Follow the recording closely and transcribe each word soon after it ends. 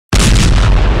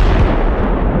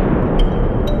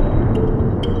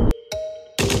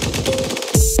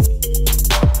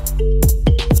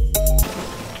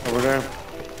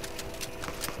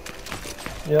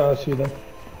see them.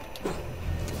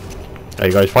 Are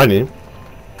you guys fighting him?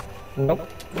 Nope.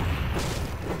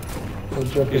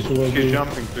 He's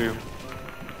jumping to you.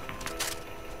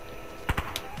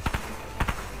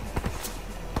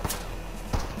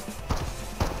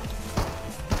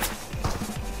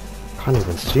 Can't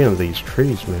even see him, these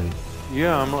trees, man.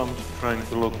 Yeah, I'm trying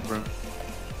to look for him.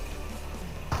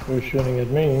 You're shooting at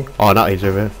me. Oh, no, he's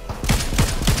over here.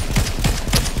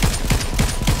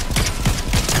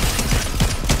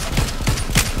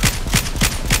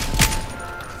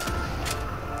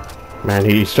 Man,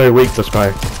 he's so weak, this guy.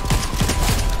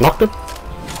 Knocked him?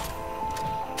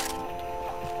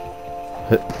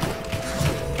 Hit.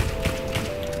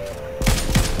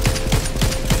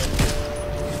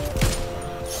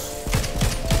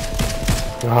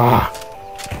 Ah.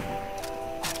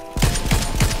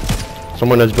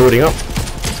 Someone is building up.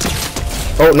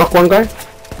 Oh, knock one guy.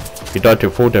 He died to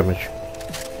full damage.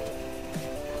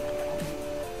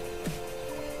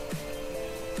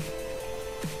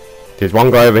 There's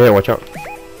one guy over here, watch out.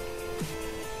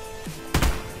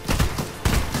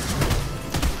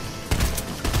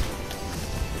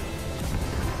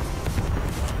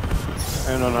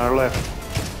 And on our left.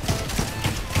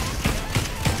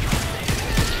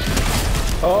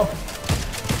 Oh,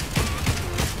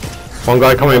 One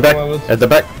guy coming back at the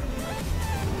back.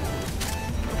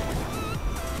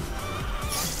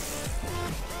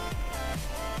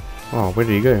 Oh, where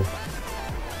did he go?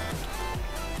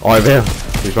 Oh, over here.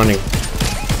 He's running.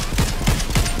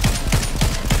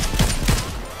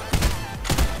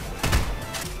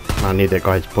 I need that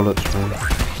guy's bullets, man.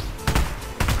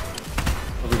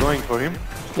 Are we going for him?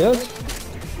 yes.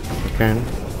 Okay.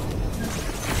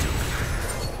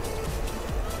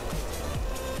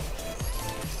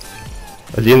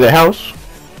 Is he in the house?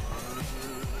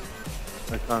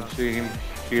 I can't see him,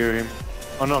 hear him.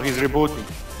 Oh no, he's rebooting.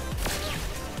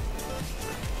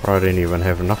 I didn't even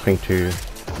have nothing to...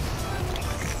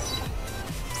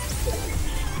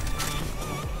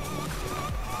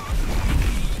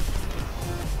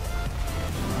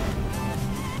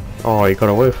 Oh, you got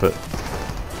away with it.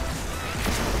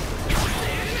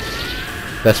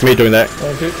 That's me doing that.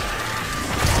 Okay.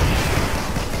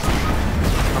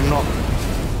 I'm not.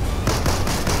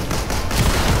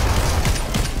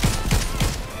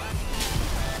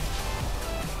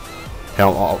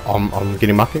 Hell, I'm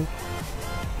getting mucking.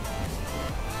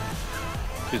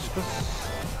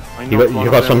 I You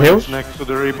got some heals? Next to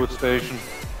the reboot station.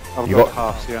 I've You got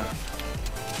got- halves, yeah.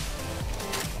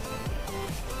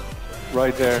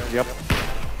 Right there, yep.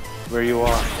 Where you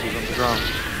are, he's on the ground.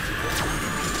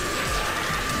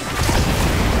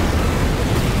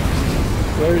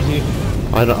 Where is he?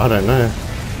 I don't know.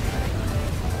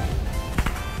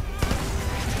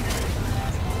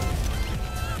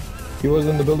 He was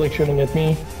in the building shooting at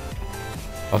me.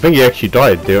 I think he actually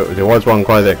died. There was one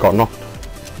guy that got knocked.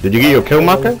 Did you get your kill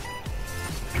marker?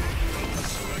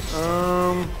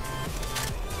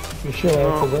 You should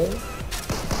after that.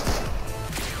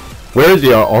 Where is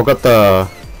he? I got the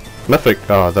mythic,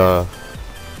 the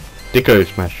Deco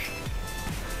smash.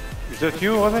 Is that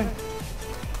you, was it?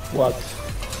 What?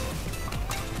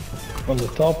 On the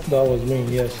top, that was me,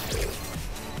 yes.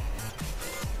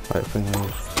 I think it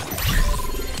was.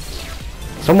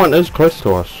 Someone is close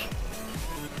to us.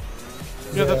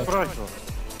 Yeah, that's what I thought.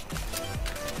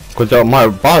 Cause my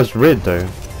bar's red though.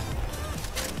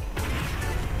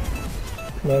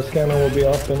 My scanner will be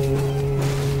off in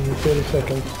 30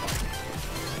 seconds.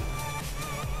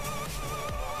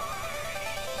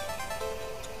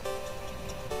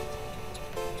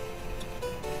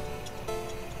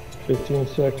 $15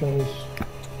 seconds.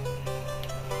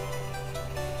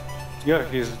 Yeah,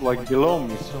 he's like below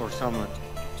me or somewhere.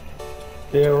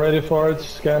 Yeah, ready for it.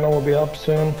 Scanner will be up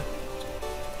soon.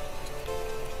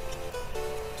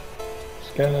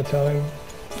 Scanner time.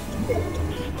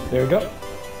 There we go.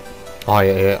 Oh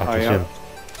yeah, I can see yeah. him.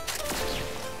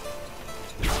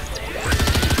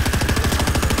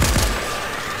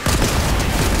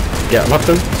 Yeah, knocked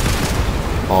him.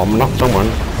 Oh, I knocked someone.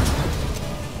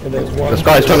 And there's one. This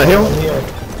guy's trying to heal? One here.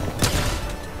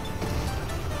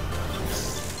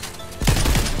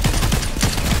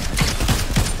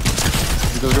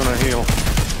 I'm just gonna heal.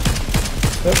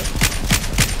 Yep.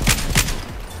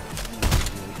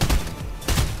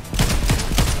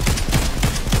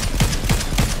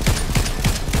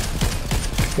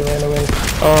 He ran away.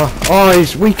 Oh,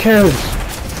 he's weak as.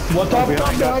 What up?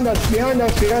 Behind us, behind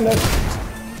us, behind us.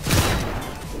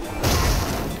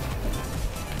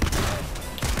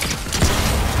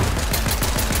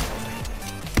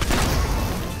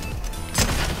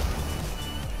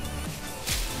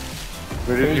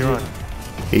 Where did he run?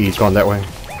 He's gone that way.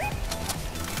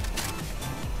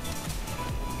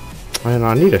 Man,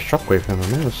 I need a shockwave hammer,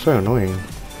 man. It's so annoying.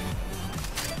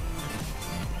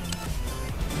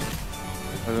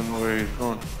 I don't know where he's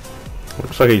going.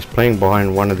 Looks like he's playing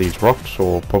behind one of these rocks,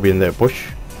 or probably in that bush.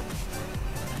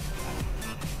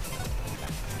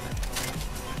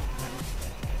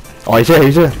 Oh, he's here,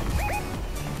 he's here.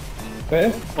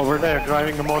 Where? Over there,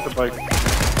 driving the motorbike.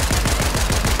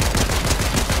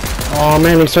 Oh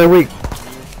man, he's so weak.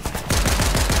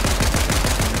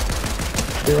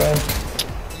 He ran.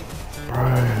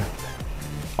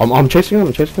 Bro. I'm chasing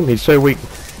him, he's so weak.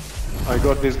 I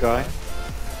got this guy.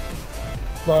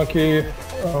 Marky,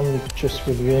 just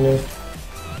with Vino.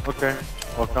 Okay,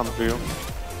 I'll come to you.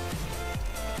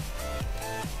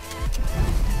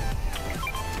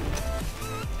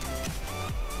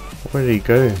 Where did he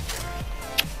go?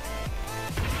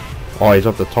 Oh, he's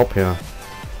up the top here.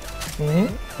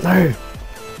 No!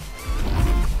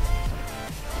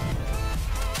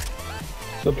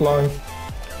 Zip line.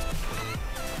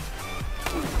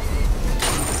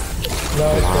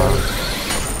 Nice one.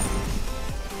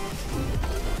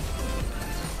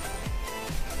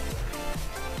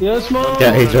 Yes, man!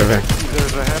 Yeah, he's over there.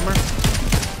 There's a hammer.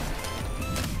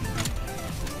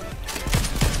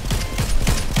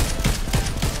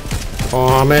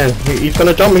 Oh man, he's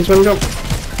gonna jump,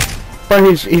 Bro,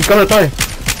 he's gonna die.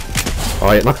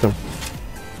 Oh, it knocked him.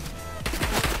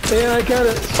 Yeah, I got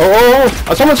it. Oh,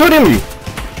 someone's hurting me!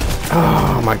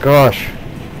 Oh my gosh.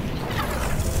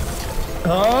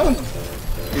 Huh?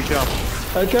 He jumped.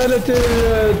 I got it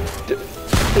the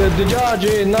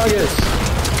George Nuggets.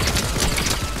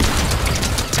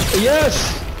 Yes!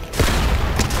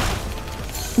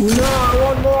 No, I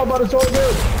want more, but it's all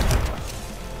good.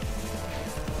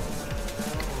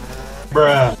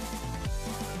 Bruh.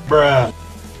 Bruh.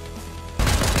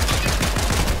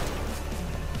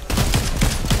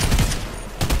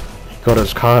 He got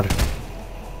his card.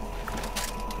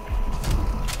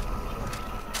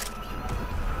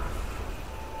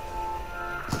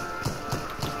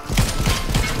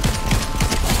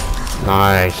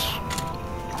 Nice.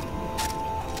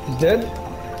 He's dead?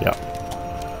 Yeah.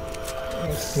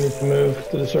 Need to move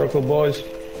to the circle, boys.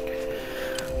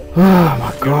 Oh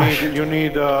my gosh. You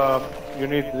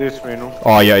need this, Reno.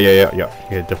 Oh yeah,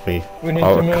 definitely. We need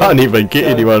I to move. can't even get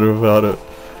anyone without it.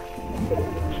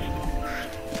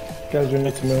 Guys, we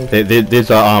need to move.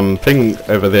 There's a thing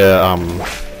over there,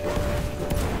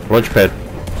 launch pad.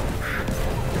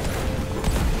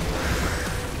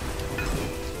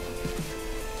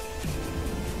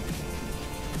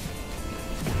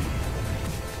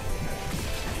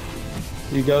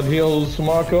 You got heals,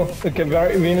 Marco. Okay,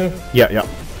 Vino. Yeah.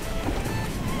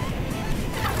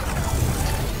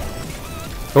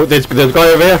 Oh, there's a guy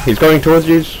over there. He's going towards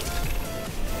you.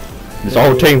 There's a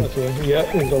whole team. Yeah,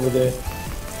 he's over there.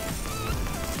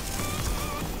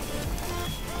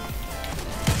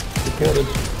 Reported.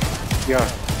 Yeah.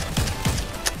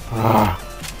 Ah.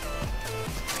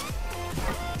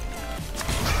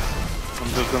 I'm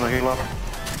just gonna heal up.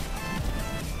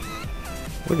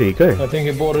 Where did he go? I think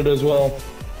he bought it as well.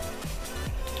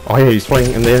 Oh yeah, he's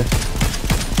flying in there.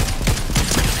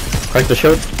 Crack the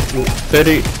shield.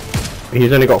 30.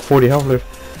 He's only got 40 health left.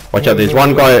 Watch out, there's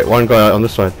one guy on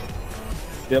this side.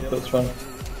 Yep, that's fine.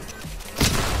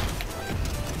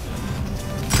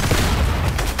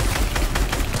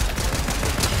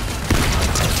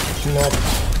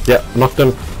 Knocked. Yeah, knocked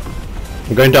him.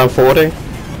 I'm going down 40.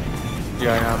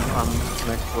 Yeah, I'm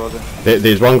next to other.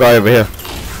 There's one guy over here.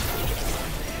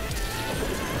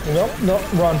 No,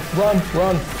 run.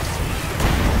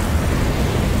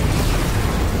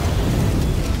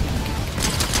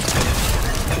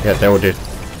 Yeah, they all did.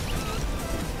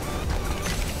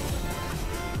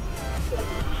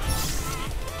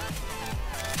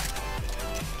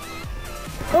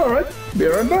 Alright, be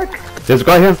right back. There's a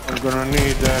guy here. I'm gonna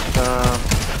need that.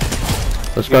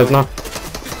 This guy's knocked.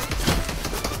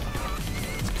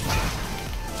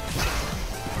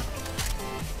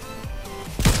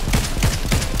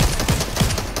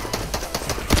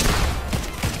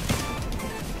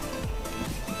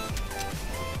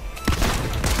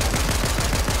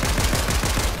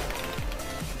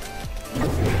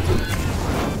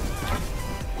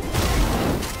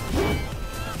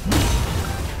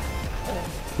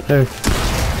 No.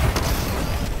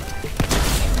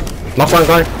 Knock one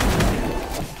guy.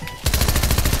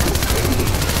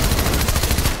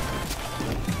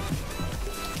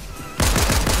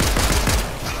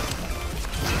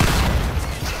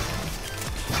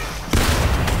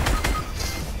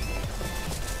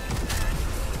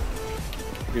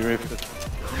 He ripped it.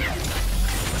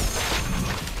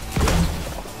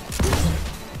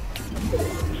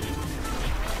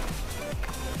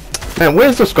 Man,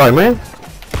 where's this guy, man?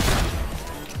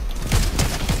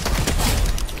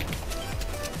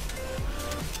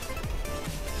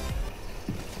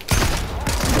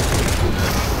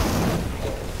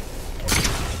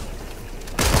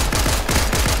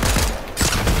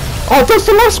 Oh, that's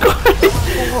the last guy!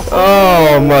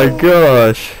 Oh my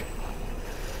gosh.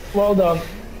 Well done.